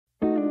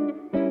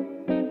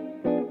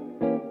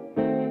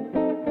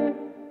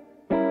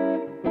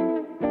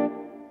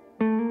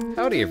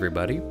Howdy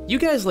everybody. You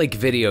guys like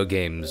video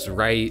games,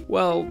 right?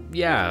 Well,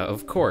 yeah,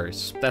 of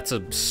course. That's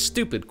a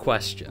stupid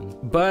question.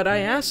 But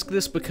I ask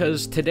this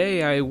because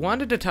today I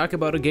wanted to talk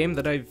about a game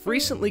that I've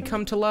recently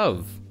come to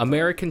love,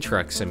 American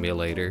Truck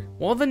Simulator.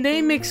 While the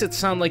name makes it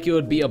sound like it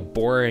would be a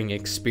boring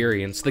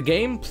experience, the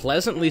game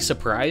pleasantly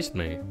surprised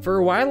me. For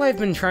a while I've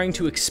been trying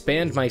to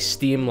expand my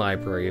Steam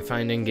library,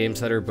 finding games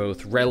that are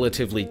both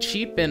relatively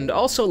cheap and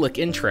also look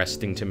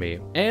interesting to me.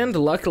 And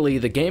luckily,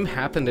 the game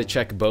happened to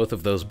check both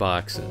of those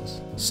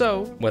boxes. So,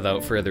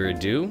 without further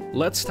ado,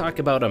 let's talk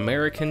about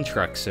American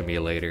Truck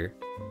Simulator.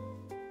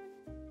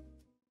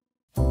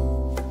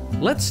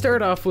 Let's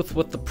start off with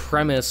what the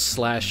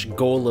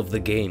premise/goal of the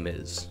game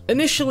is.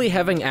 Initially,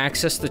 having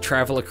access to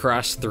travel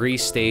across 3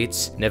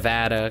 states,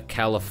 Nevada,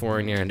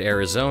 California, and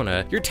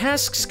Arizona, your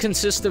tasks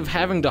consist of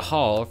having to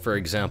haul, for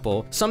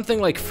example, something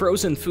like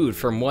frozen food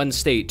from one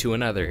state to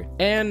another.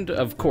 And,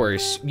 of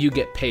course, you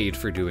get paid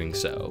for doing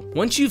so.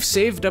 Once you've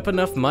saved up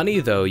enough money,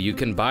 though, you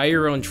can buy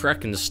your own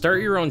truck and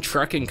start your own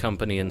trucking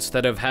company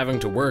instead of having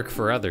to work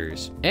for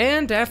others.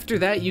 And after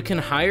that, you can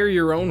hire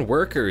your own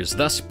workers,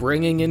 thus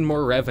bringing in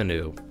more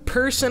revenue.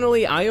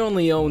 Personally, I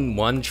only own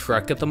 1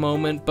 truck at the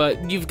moment,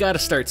 but you've got to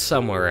start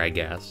somewhere, I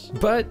guess.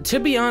 But to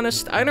be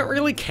honest, I don't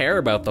really care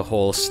about the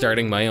whole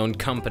starting my own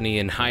company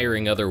and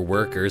hiring other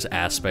workers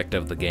aspect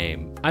of the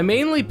game. I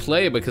mainly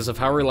play because of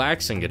how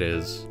relaxing it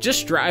is.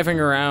 Just driving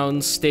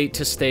around state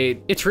to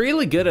state, it's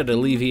really good at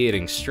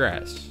alleviating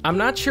stress. I'm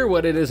not sure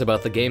what it is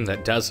about the game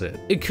that does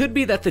it. It could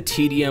be that the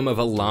tedium of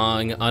a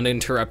long,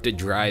 uninterrupted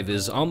drive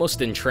is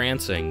almost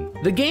entrancing.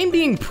 The game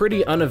being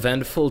pretty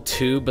uneventful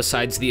too,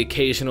 besides the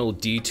occasional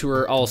detour,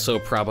 also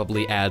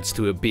probably adds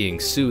to it being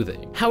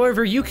soothing.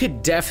 However, you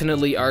could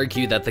definitely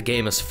argue that the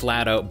game is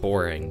flat out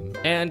boring,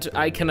 and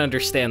I can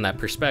understand that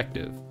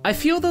perspective. I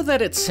feel though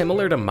that it's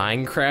similar to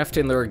Minecraft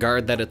in the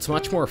regard that it's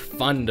much more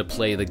fun to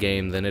play the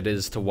game than it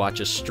is to watch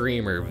a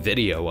stream or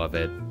video of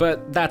it,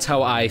 but that's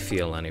how I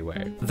feel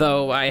anyway.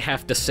 Though I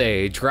have to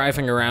say,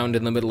 driving around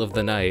in the middle of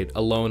the night,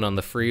 alone on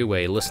the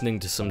freeway, listening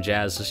to some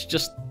jazz is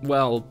just,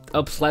 well,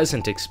 a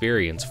pleasant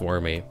experience for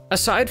me.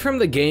 Aside from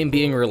the game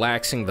being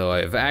relaxing though,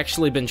 I've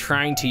actually been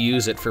trying to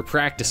use it for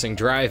practicing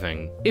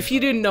driving. If you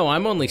didn't know,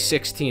 I'm only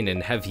 16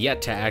 and have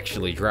yet to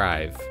actually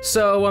drive.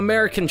 So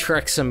American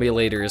Truck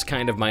Simulator is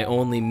kind of my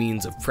only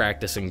means of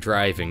practicing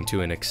driving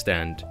to an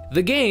extent.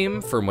 The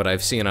game, from what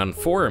I've seen on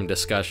forum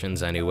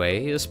discussions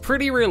anyway, is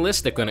pretty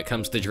realistic when it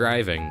comes to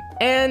driving.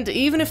 And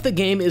even if the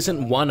game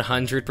isn't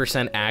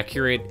 100%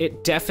 accurate,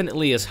 it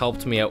definitely has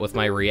helped me out with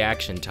my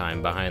reaction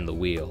time behind the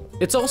wheel.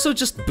 It's also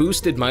just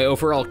boosted my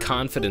overall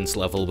confidence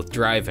level with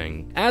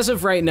driving. As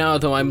of right now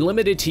though, I'm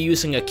limited to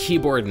using a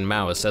keyboard and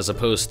mouse as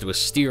opposed to a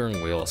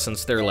steering wheel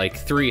since they're like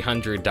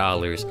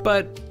 $300,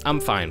 but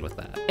I'm fine with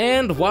that.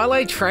 And while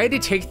I try to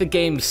take the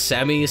game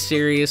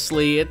semi-seriously,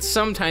 it's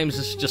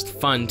sometimes just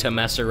fun to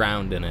mess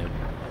around in it.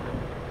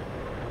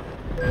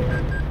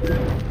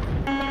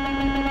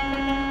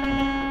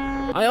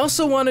 I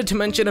also wanted to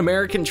mention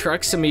American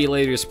Truck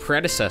Simulator's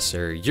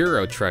predecessor,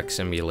 Euro Truck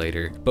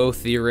Simulator,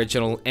 both the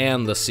original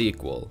and the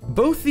sequel.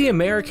 Both the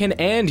American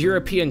and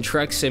European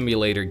Truck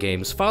Simulator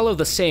games follow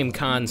the same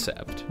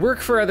concept. Work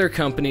for other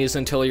companies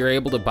until you're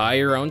able to buy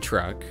your own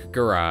truck,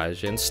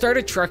 garage, and start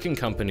a trucking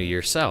company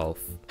yourself.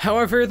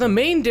 However, the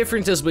main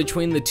differences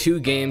between the 2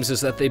 games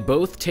is that they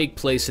both take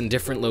place in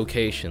different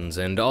locations,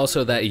 and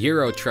also that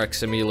Euro Truck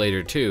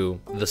Simulator 2,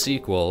 the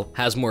sequel,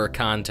 has more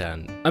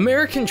content.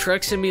 American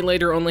Truck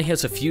Simulator only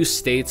has a few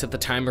states at the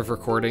time of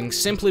recording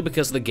simply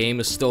because the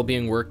game is still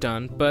being worked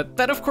on, but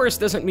that of course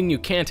doesn't mean you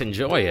can't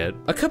enjoy it.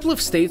 A couple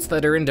of states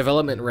that are in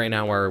development right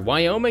now are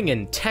Wyoming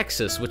and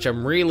Texas, which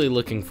I'm really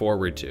looking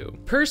forward to.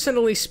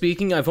 Personally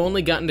speaking, I've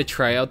only gotten to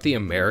try out the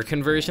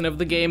American version of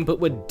the game, but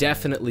would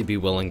definitely be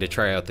willing to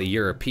try out the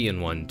European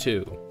one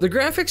too. The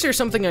graphics are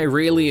something I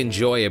really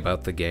enjoy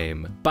about the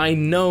game. By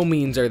no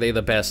means are they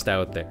the best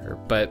out there,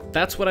 but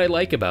that's what I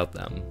like about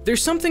them.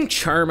 There's something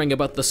charming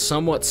about the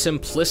somewhat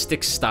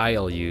simplistic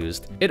style used.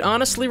 It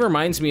honestly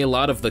reminds me a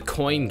lot of the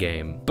coin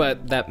game,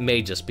 but that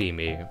may just be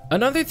me.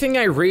 Another thing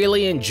I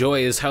really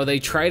enjoy is how they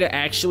try to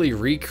actually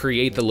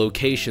recreate the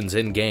locations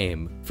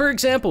in-game. For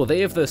example,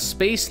 they have the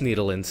Space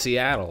Needle in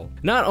Seattle.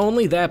 Not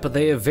only that, but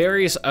they have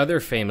various other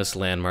famous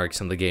landmarks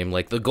in the game,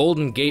 like the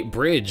Golden Gate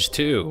Bridge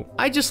too.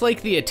 I just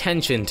like the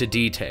attention to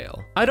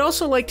detail. I'd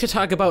also like to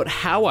talk about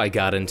how I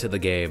got into the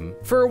game.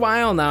 For a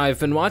while now, I've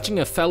been watching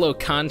a fellow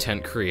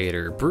content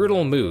creator,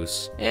 Brutal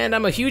Moose, and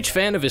I'm a huge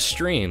fan of his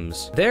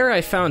streams. There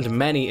I found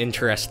many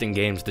interesting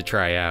games to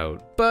try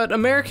out. But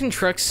American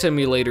Truck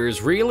Simulator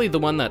is really the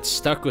one that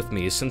stuck with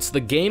me since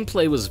the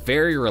gameplay was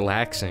very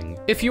relaxing.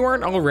 If you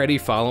aren't already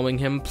following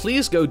him,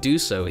 please go do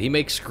so. He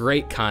makes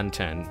great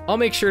content. I'll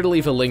make sure to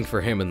leave a link for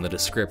him in the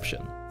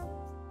description.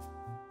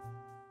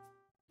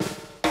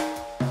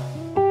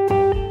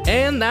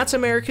 And that's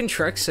American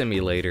Truck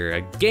Simulator,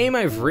 a game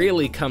I've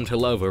really come to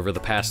love over the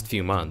past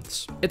few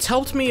months. It's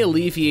helped me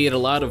alleviate a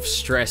lot of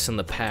stress in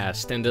the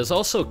past and has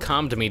also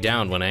calmed me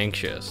down when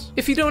anxious.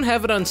 If you don't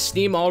have it on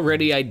Steam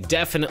already, I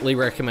definitely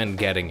recommend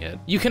getting it.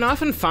 You can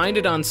often find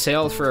it on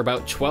sale for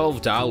about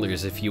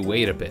 $12 if you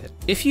wait a bit.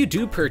 If you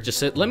do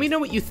purchase it, let me know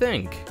what you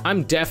think.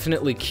 I'm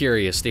definitely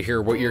curious to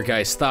hear what your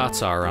guys'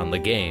 thoughts are on the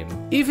game.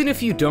 Even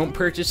if you don't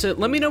purchase it,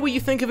 let me know what you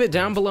think of it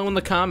down below in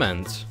the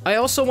comments. I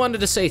also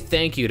wanted to say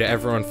thank you to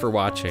everyone for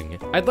watching.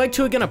 I'd like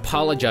to again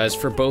apologize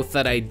for both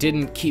that I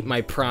didn't keep my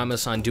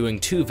promise on doing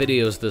 2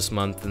 videos this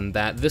month and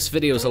that this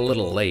video is a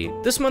little late.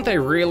 This month I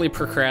really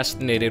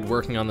procrastinated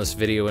working on this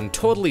video and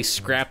totally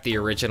scrapped the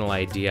original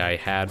idea I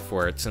had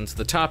for it since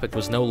the topic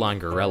was no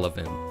longer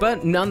relevant.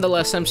 But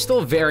nonetheless, I'm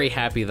still very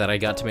happy that I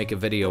got to make a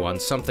video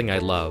on something I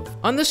love.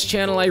 On this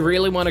channel, I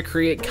really want to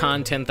create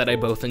content that I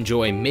both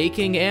enjoy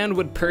making and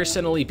would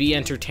personally be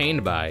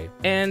entertained by.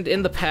 And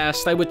in the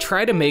past, I would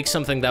try to make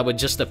something that would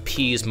just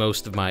appease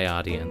most of my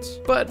audience.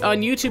 But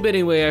on YouTube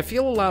anyway, I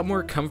feel a lot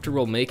more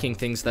comfortable making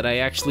things that I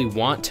actually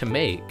want to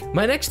make.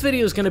 My next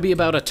video is going to be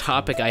about a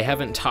topic I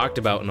haven't talked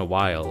about in a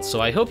while,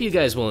 so I hope you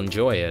guys will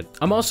enjoy it.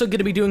 I'm also going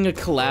to be doing a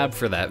collab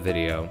for that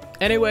video.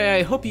 Anyway,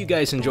 I hope you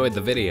guys enjoyed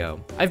the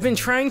video. I've been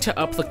trying to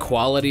up the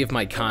quality of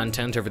my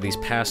content over these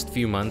past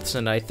few months,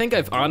 and I think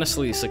I've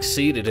honestly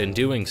succeeded in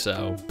doing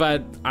so,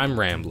 but I'm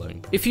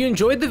rambling. If you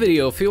enjoyed the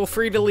video, feel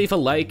free to leave a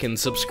like and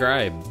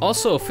subscribe.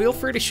 Also, feel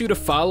free to shoot a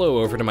follow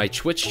over to my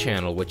Twitch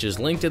channel, which is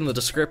linked in the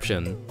description.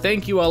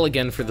 Thank you all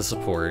again for the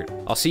support.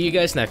 I'll see you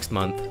guys next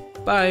month.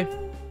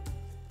 Bye!